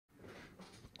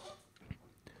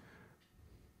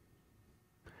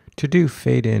To do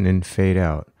fade in and fade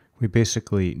out, we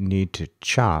basically need to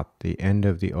chop the end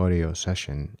of the audio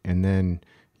session and then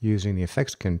using the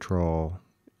effects control,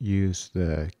 use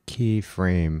the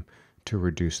keyframe to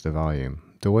reduce the volume.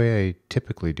 The way I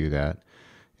typically do that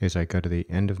is I go to the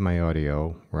end of my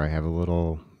audio where I have a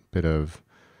little bit of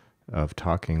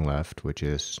talking left, which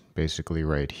is basically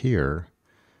right here.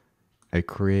 I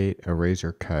create a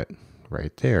razor cut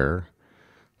right there.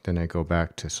 Then I go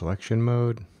back to selection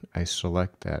mode. I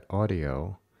select that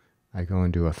audio. I go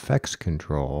into effects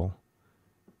control.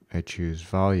 I choose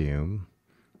volume.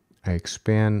 I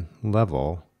expand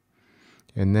level.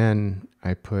 And then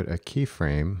I put a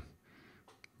keyframe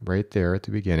right there at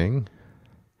the beginning.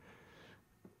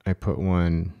 I put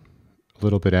one a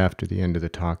little bit after the end of the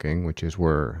talking, which is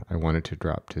where I want it to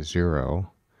drop to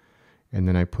 0. And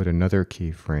then I put another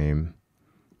keyframe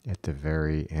at the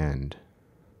very end.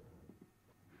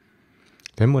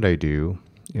 Then what I do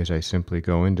is I simply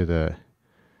go into the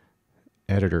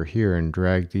editor here and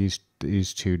drag these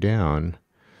two down.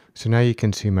 So now you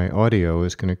can see my audio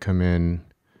is going to come in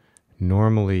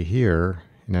normally here,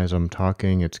 and as I'm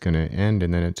talking it's going to end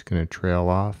and then it's going to trail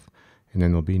off, and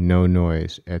then there'll be no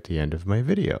noise at the end of my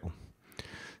video.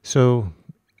 So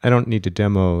I don't need to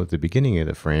demo the beginning of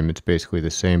the frame. It's basically the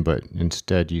same, but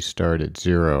instead you start at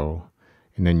 0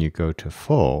 and then you go to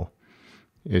full.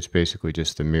 It's basically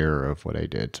just the mirror of what I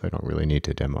did, so I don't really need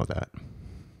to demo that.